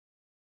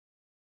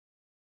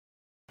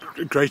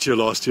great year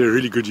last year,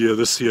 really good year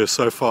this year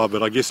so far,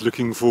 but I guess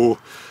looking for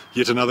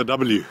yet another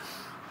W.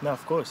 No,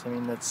 of course. I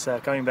mean, it's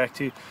coming back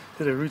to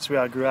the roots where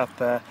I grew up.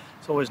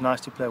 It's always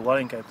nice to play well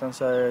in Cape Town,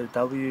 so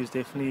W is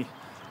definitely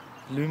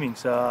looming,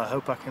 so I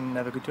hope I can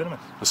have a good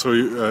tournament. I saw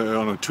you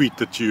on a tweet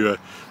that you are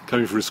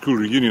coming for a school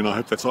reunion. I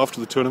hope that's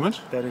after the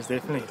tournament. That is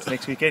definitely, it's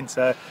next weekend.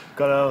 So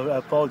got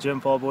a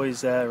Paul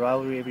Boys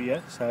rivalry every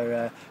year,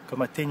 so got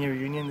my 10-year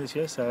reunion this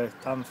year, so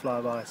time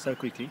fly by so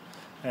quickly,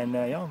 and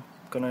yeah, I'm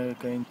going to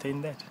go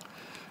intend that.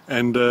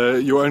 And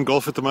your own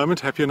golf at the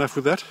moment, happy enough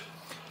with that?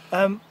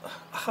 I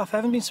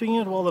haven't been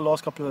swinging it well the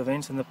last couple of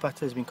events, and the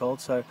putter has been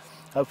cold, so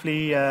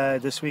hopefully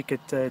this week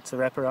it's a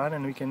wraparound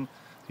and we can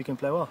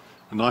play well.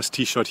 A nice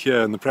tee shot here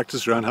in the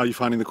practice round. How are you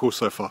finding the course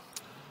so far?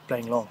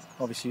 Playing long,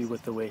 obviously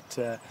with the wet,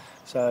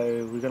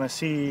 so we're going to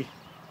see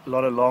a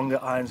lot of longer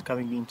irons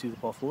coming into the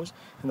par 4s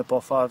and the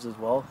par 5s as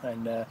well,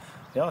 and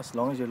yeah, as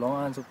long as your long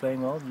irons are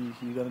playing well,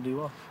 you're going to do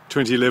well.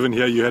 2011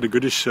 here, you had a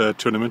goodish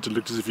tournament. It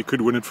looked as if you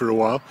could win it for a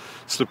while.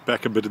 Slipped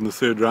back a bit in the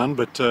third round,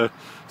 but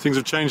things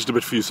have changed a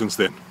bit for you since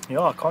then.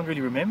 Yeah, I can't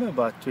really remember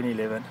about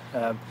 2011,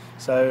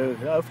 so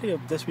hopefully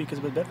this week is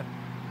a bit better.